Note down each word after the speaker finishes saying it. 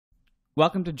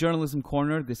Welcome to Journalism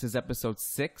Corner. This is episode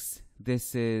 6.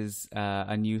 This is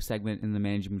a new segment in the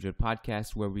Managing Madrid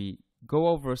podcast where we go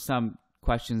over some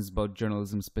questions about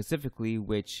journalism specifically,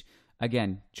 which,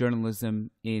 again, journalism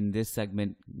in this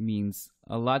segment means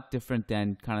a lot different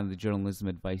than kind of the journalism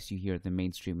advice you hear at the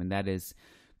mainstream. And that is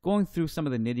going through some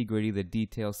of the nitty-gritty, the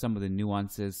details, some of the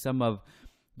nuances, some of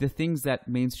the things that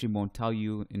mainstream won't tell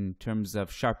you in terms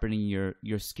of sharpening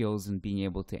your skills and being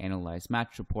able to analyze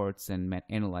match reports and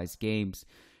analyze games,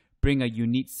 bring a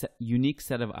unique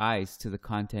set of eyes to the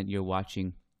content you're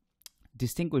watching,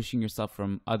 distinguishing yourself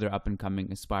from other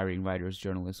up-and-coming aspiring writers,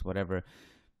 journalists, whatever,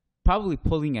 probably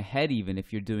pulling ahead even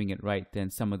if you're doing it right than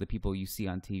some of the people you see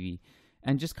on TV,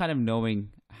 and just kind of knowing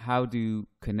how to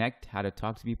connect, how to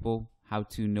talk to people, how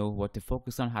to know what to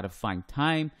focus on, how to find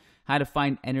time, how to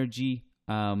find energy,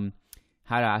 how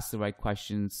to ask the right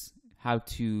questions, how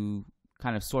to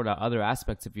kind of sort out other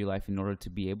aspects of your life in order to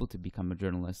be able to become a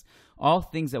journalist. All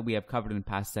things that we have covered in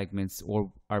past segments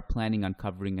or are planning on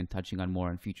covering and touching on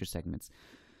more in future segments.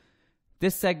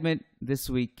 This segment, this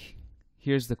week,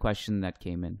 here's the question that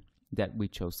came in that we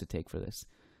chose to take for this.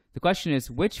 The question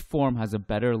is, which form has a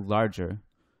better, larger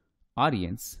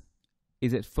audience?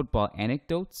 Is it football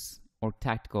anecdotes or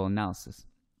tactical analysis?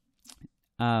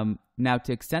 Now,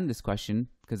 to extend this question,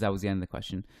 because that was the end of the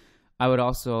question, I would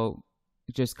also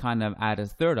just kind of add a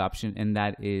third option, and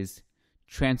that is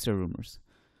transfer rumors.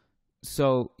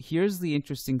 So here's the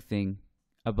interesting thing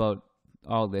about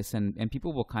all this, and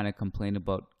people will kind of complain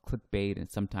about clickbait and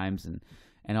sometimes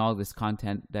and all this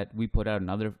content that we put out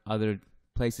and other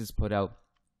places put out,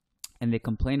 and they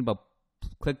complain about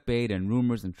clickbait and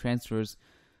rumors and transfers.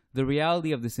 The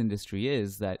reality of this industry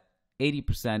is that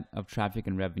 80% of traffic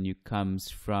and revenue comes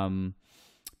from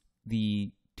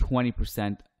the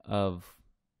 20% of,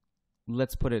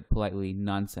 let's put it politely,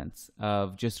 nonsense,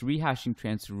 of just rehashing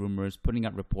transfer rumors, putting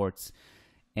out reports,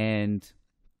 and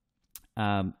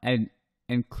putting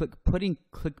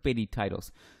clickbaity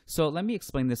titles. So let me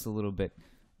explain this a little bit.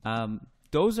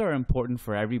 Those are important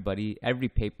for everybody, every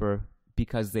paper,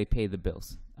 because they pay the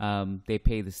bills. They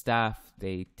pay the staff.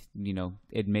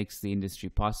 It makes the industry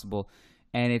possible.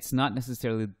 And it's not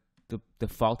necessarily the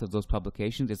fault of those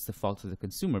publications. It's the fault of the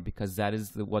consumer, because that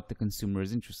is what the consumer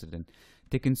is interested in.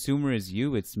 The consumer is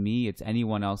you, it's me, it's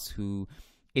anyone else who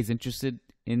is interested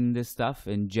in this stuff.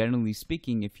 And generally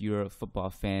speaking, if you're a football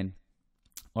fan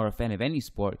or a fan of any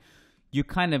sport, you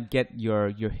kind of get your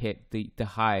hit, the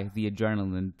high, the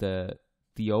adrenaline,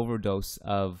 the overdose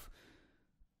of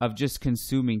just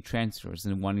consuming transfers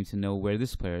and wanting to know where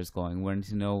this player is going, wanting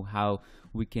to know how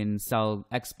we can sell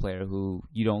X player who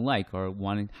you don't like, or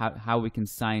wanting how we can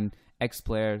sign X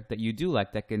player that you do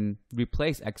like that can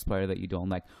replace X player that you don't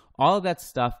like. All of that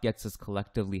stuff gets us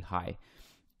collectively high.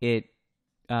 It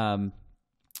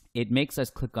makes us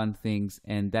click on things,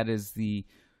 and that is the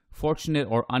fortunate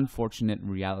or unfortunate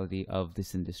reality of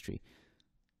this industry.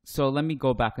 So let me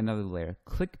go back another layer.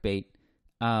 Clickbait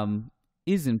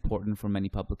is important for many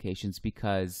publications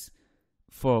because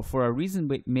for a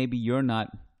reason maybe you're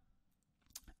not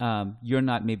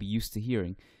maybe used to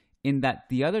hearing, in that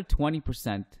the other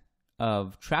 20%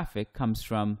 of traffic comes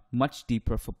from much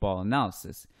deeper football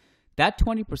analysis. That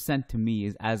 20% to me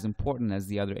is as important as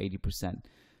the other 80%.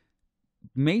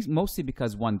 Mostly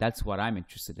because, one, that's what I'm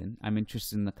interested in. I'm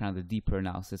interested in the kind of the deeper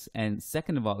analysis. And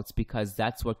second of all, it's because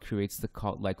that's what creates the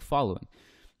cult-like following.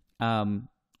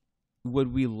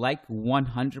 Would we like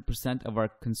 100% of our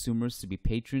consumers to be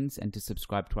patrons and to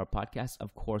subscribe to our podcast?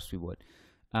 Of course we would.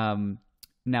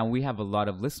 Now, we have a lot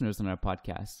of listeners on our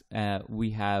podcast. And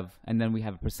then we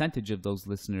have a percentage of those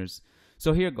listeners.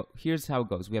 So here's how it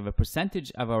goes. We have a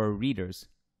percentage of our readers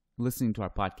listening to our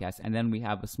podcast, and then we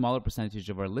have a smaller percentage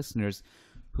of our listeners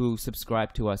who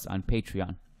subscribe to us on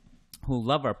Patreon, who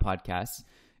love our podcast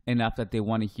enough that they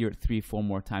want to hear it 3-4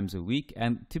 more times a week.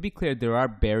 And to be clear, there are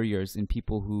barriers in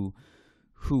people who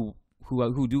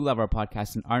do love our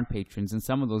podcast and aren't patrons, and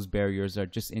some of those barriers are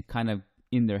just kind of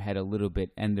in their head a little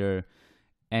bit,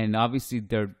 and obviously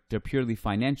they're purely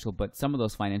financial. But some of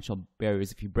those financial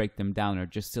barriers, if you break them down, are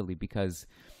just silly, because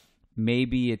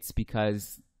maybe it's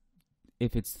because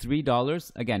if it's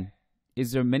 $3, again,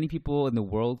 is there many people in the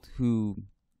world who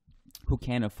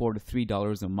can't afford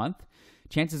 $3 a month?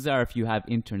 Chances are, if you have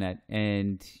internet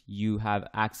and you have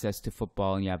access to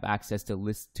football and you have access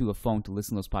to a phone to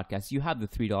listen to those podcasts, you have the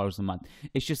 $3 a month.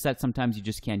 It's just that sometimes you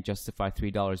just can't justify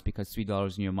 $3, because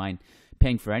 $3 in your mind,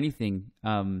 paying for anything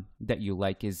that you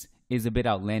like is a bit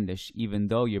outlandish, even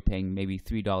though you're paying maybe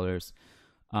 $3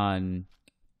 on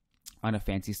a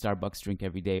fancy Starbucks drink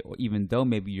every day, or even though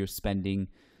maybe you're spending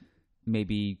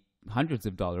maybe hundreds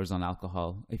of dollars on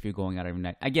alcohol if you're going out every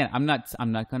night. Again, I'm not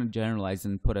going to generalize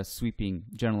and put a sweeping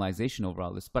generalization over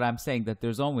all this, but I'm saying that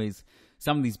there's always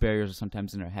some of these barriers are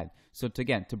sometimes in our head. So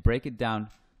to break it down,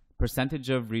 percentage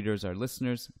of readers are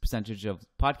listeners, percentage of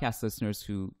podcast listeners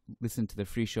who listen to the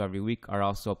free show every week are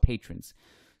also patrons.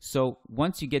 So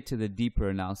once you get to the deeper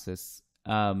analysis,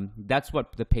 that's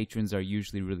what the patrons are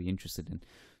usually really interested in.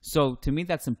 So to me,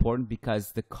 that's important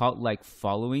because the cult-like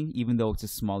following, even though it's a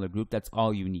smaller group, that's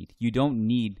all you need. You don't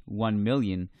need 1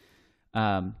 million.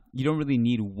 You don't really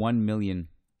need 1 million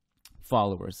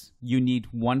followers. You need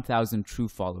 1,000 true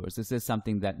followers. This is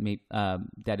something that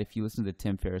that if you listen to the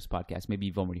Tim Ferriss podcast, maybe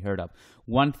you've already heard of.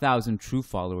 1,000 true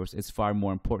followers is far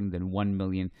more important than 1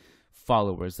 million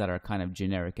followers that are kind of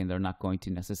generic and they're not going to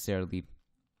necessarily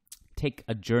take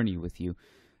a journey with you,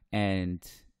 and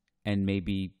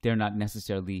maybe they're not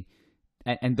necessarily,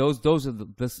 and those are the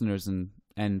listeners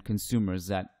and consumers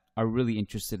that are really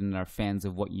interested and are fans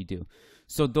of what you do.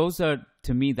 So those are,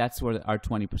 to me, that's where our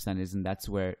 20% is, and that's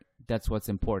what's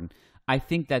important. I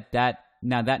think that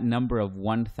number of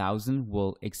 1,000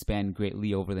 will expand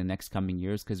greatly over the next coming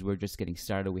years because we're just getting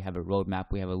started. We have a roadmap.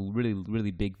 We have a really,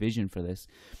 really big vision for this.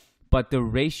 But the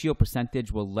ratio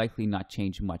percentage will likely not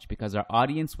change much because our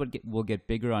audience will get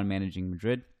bigger on Managing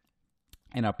Madrid,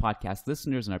 and our podcast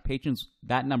listeners and our patrons,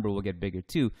 that number will get bigger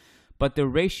too. But the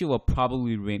ratio will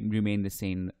probably remain the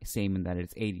same in that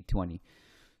it's 80-20.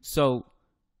 So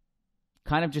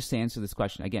kind of just to answer this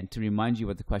question, again, to remind you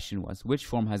what the question was, which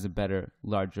form has a better,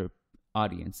 larger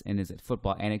audience? And is it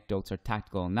football anecdotes or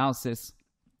tactical analysis?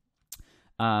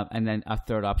 And then a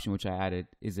third option, which I added,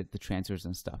 is it the transfers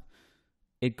and stuff?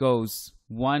 It goes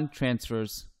 1,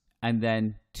 transfers, and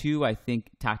then 2, I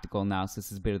think tactical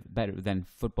analysis is better than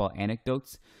football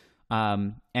anecdotes.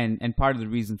 And part of the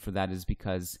reason for that is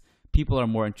because people are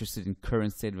more interested in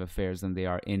current state of affairs than they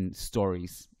are in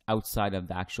stories outside of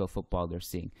the actual football they're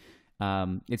seeing.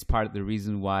 It's part of the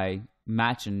reason why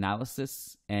match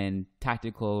analysis and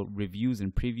tactical reviews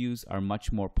and previews are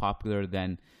much more popular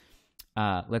than,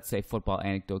 let's say, football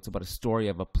anecdotes about a story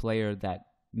of a player that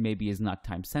maybe is not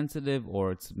time sensitive,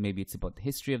 or maybe it's about the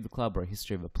history of the club or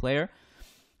history of a player,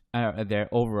 they're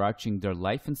overarching their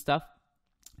life and stuff.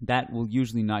 That will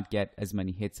usually not get as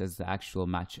many hits as the actual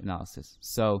match analysis.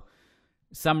 So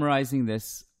summarizing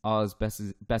this all as best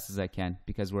as I can,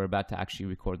 because we're about to actually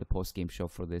record the post-game show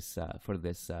for this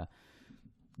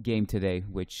game today,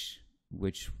 which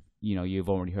you've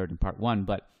already heard in part 1.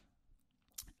 But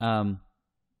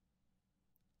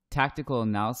tactical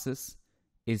analysis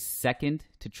is second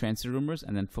to transfer rumors,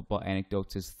 and then football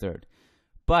anecdotes is third.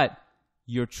 But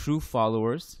your true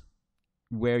followers,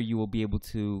 where you will be able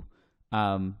to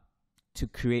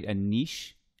create a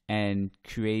niche and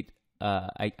create,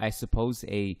 I suppose,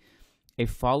 a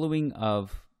following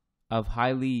of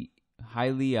highly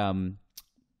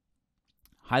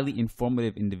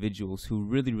informative individuals who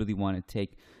really, really want to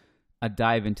take a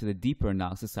dive into the deeper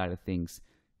analysis side of things.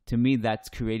 To me, that's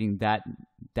creating that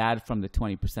from the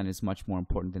 20% is much more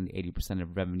important than the 80%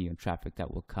 of revenue and traffic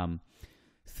that will come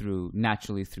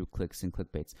naturally through clicks and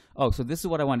clickbaits. Oh, so this is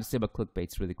what I wanted to say about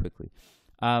clickbaits really quickly.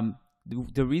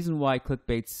 The reason why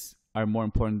clickbaits are more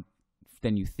important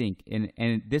than you think,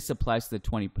 and this applies to the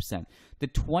 20%. The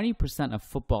 20% of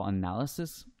football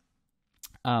analysis,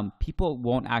 people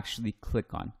won't actually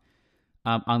click on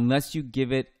unless you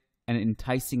give it an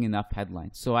enticing enough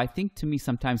headline. So I think, to me,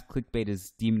 sometimes clickbait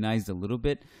is demonized a little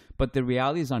bit, but the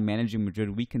reality is on Managing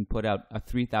Madrid, we can put out a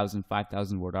 3,000,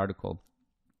 5,000 word article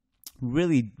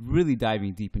really, really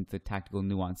diving deep into the tactical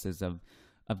nuances of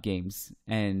games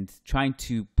and trying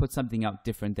to put something out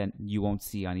different than you won't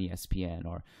see on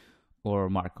ESPN or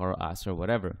Mark or us or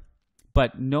whatever.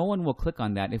 But no one will click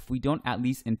on that if we don't at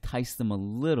least entice them a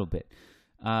little bit.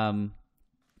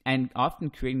 And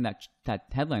often creating that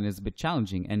headline is a bit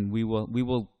challenging, and we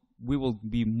will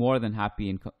be more than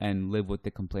happy and live with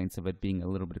the complaints of it being a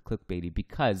little bit clickbaity,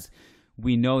 because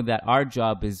we know that our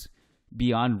job is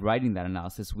beyond writing that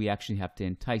analysis. We actually have to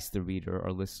entice the reader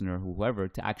or listener, whoever,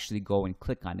 to actually go and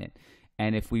click on it.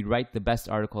 And if we write the best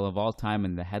article of all time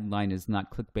and the headline is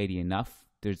not clickbaity enough,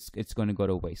 it's going to go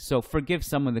to waste. So forgive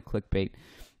some of the clickbait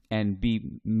and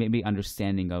be maybe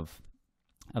understanding of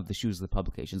the shoes of the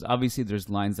publications. Obviously, there's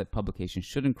lines that publications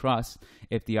shouldn't cross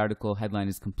if the article headline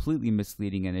is completely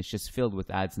misleading and it's just filled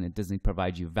with ads and it doesn't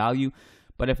provide you value.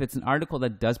 But if it's an article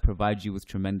that does provide you with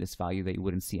tremendous value that you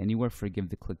wouldn't see anywhere, forgive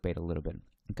the clickbait a little bit.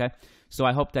 Okay? So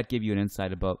I hope that gave you an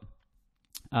insight about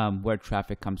where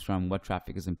traffic comes from, what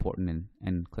traffic is important,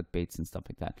 and clickbaits and stuff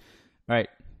like that. All right.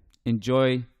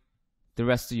 Enjoy the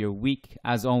rest of your week.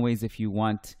 As always, if you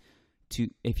want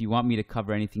if you want me to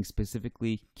cover anything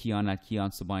specifically,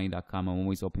 Keon@keonsobani.com. I'm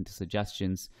always open to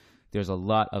suggestions. There's a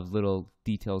lot of little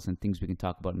details and things we can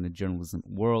talk about in the journalism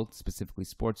world, specifically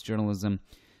sports journalism.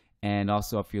 And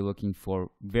also, if you're looking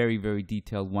for very, very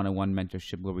detailed one-on-one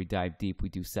mentorship where we dive deep, we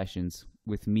do sessions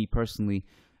with me personally.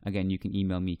 Again, you can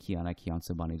email me,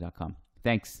 Keon@keonsobani.com.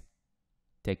 Thanks.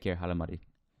 Take care. Halamari.